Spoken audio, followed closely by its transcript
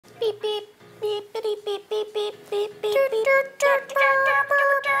beep, beep, beep, beep, beep, beep, beep, beep, beep.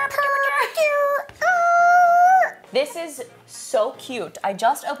 This is so cute. I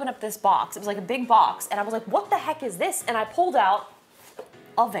just opened up this box. It was like a big box, and I was like, what the heck is this? And I pulled out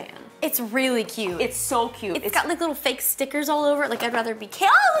a van. It's really cute. It's so cute. It's got like little fake stickers all over it. Like I'd rather be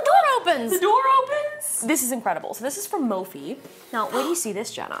oh, the door opens. The door opens. This is incredible. So this is from Mophie. Now, where do you see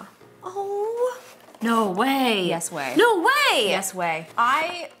this, Jenna? Oh. No way. Yes way. No way. Yes way.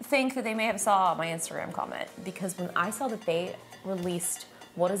 I think that they may have saw my Instagram comment because when I saw that they released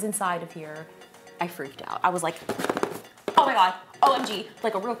what is inside of here, I freaked out. I was like, oh my God, OMG,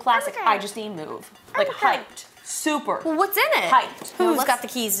 like a real classic iJustine move. Like hyped. Super. Well, what's in it? Hyped. Who's got the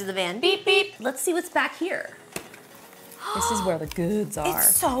keys to the van? Beep, beep. Let's see what's back here. This is where the goods are.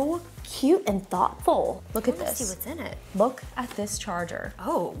 It's so cute and thoughtful. Look at this. Let's see what's in it. Look at this charger.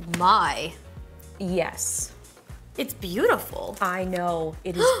 Oh my. Yes. It's beautiful. I know.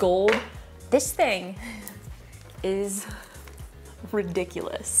 It is gold. This thing is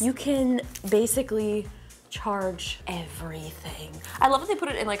ridiculous. You can basically charge everything. I love that they put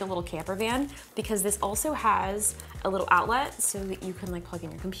it in like a little camper van because this also has a little outlet so that you can like plug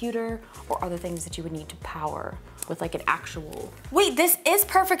in your computer or other things that you would need to power with like an actual. Wait, this is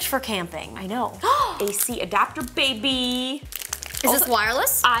perfect for camping. I know. AC adapter, baby. Is this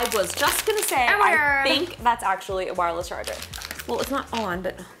wireless? I was just gonna say, I Everywhere. think that's actually a wireless charger. Well, it's not on,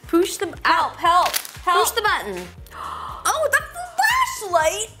 but Push the help, help, help. Push the button. Oh, the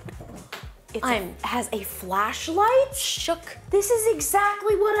flashlight. It has a flashlight? Shook. This is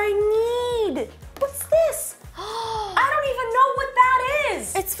exactly what I need. What's this? I don't even know what that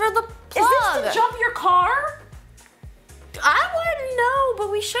is. It's for the plug. Is this to jump your car? I wouldn't know, but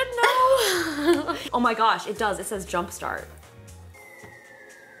we should know. Oh my gosh, it does. It says jump start.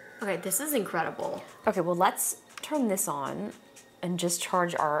 Okay, this is incredible. Okay, well let's turn this on and just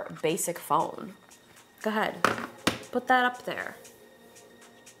charge our basic phone. Go ahead. Put that up there.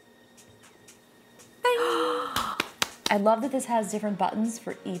 I love that this has different buttons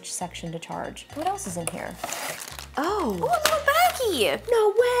for each section to charge. What else is in here? Oh. Oh, a little baggie.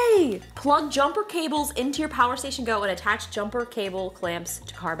 No way. Plug jumper cables into your Power Station Go and attach jumper cable clamps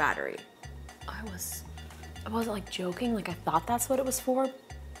to car battery. I wasn't like joking, like I thought that's what it was for,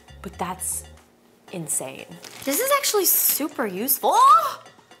 but that's insane. This is actually super useful. Oh!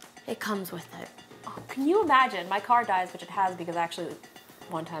 It comes with it. Oh, can you imagine? My car dies, which it has because I actually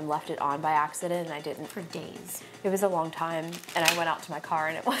one time left it on by accident and I didn't. For days. It was a long time and I went out to my car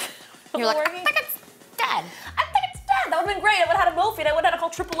and it wasn't You're like, working. I think it's dead. I think it's dead. That would have been great. I would have had a Mophie and I would have had to call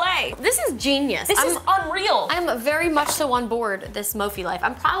AAA. This is genius. This is unreal. I'm very much so on board this Mophie life.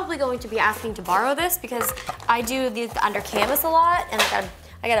 I'm probably going to be asking to borrow this because I do the under canvas a lot and like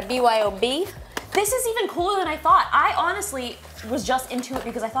I got a BYOB. This is even cooler than I thought. I honestly was just into it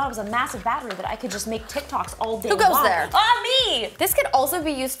because I thought it was a massive battery that I could just make TikToks all day long. Who goes there? Me! This could also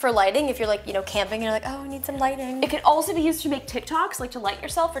be used for lighting if you're like, you know, camping and you're like, oh, I need some lighting. It could also be used to make TikToks, like to light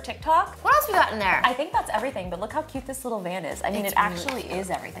yourself for TikTok. What else we got in there? I think that's everything, but look how cute this little van is. I mean, It's it actually is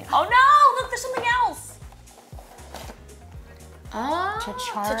everything. Oh no, look, there's something else. Oh, To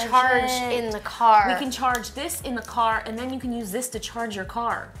charge it. in the car. We can charge this in the car, and then you can use this to charge your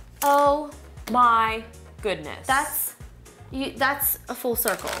car. Oh My goodness. that's a full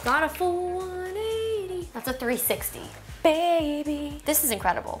circle. Not a full 180. That's a 360. baby. This is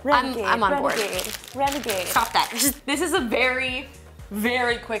incredible. Renegade, I'm on board. Renegade. Stop that. This is a very,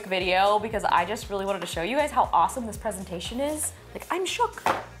 very quick video because I just really wanted to show you guys how awesome this presentation is. Like, I'm shook.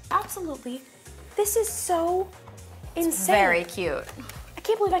 Absolutely. This is so insane. Very cute. I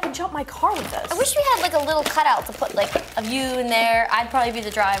can't believe I can jump my car with this. I wish we had like a little cutout to put like a you in there. I'd probably be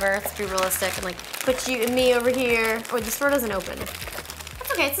the driver, let's be realistic, and like put you and me over here. Oh, the store doesn't open.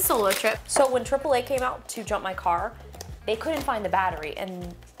 That's okay, it's a solo trip. So when AAA came out to jump my car, they couldn't find the battery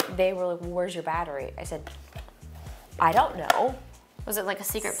and they were like, well, where's your battery? I said, I don't know. Was it like a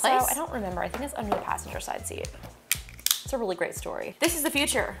secret place? So I don't remember. I think it's under the passenger side seat. It's a really great story. This is the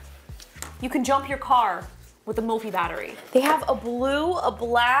future. You can jump your car with a Mophie battery. They have a blue, a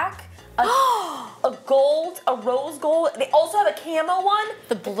black, a gold, a rose gold. They also have a camo one.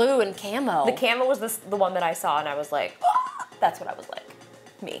 The blue and camo. The camo was the one that I saw and I was like, ah! That's what I was like,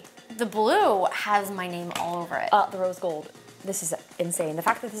 me. The blue has my name all over it. The rose gold, this is insane. The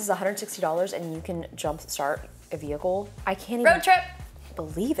fact that this is $160 and you can jump start a vehicle, I can't even Road trip.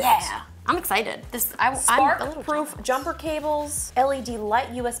 believe it. Yeah, I'm excited. I'm a little Spark-proof jealous. jumper cables, LED light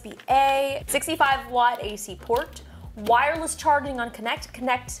USB-A, 65-watt AC port, wireless charging on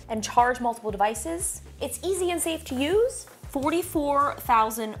Connect, and charge multiple devices. It's easy and safe to use.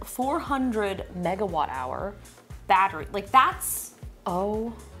 44,400 megawatt hour battery. Like that's,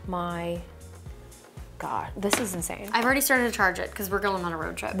 oh my God, this is insane. I've already started to charge it because we're going on a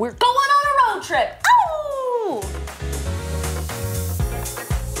road trip. We're going on a road trip. Oh!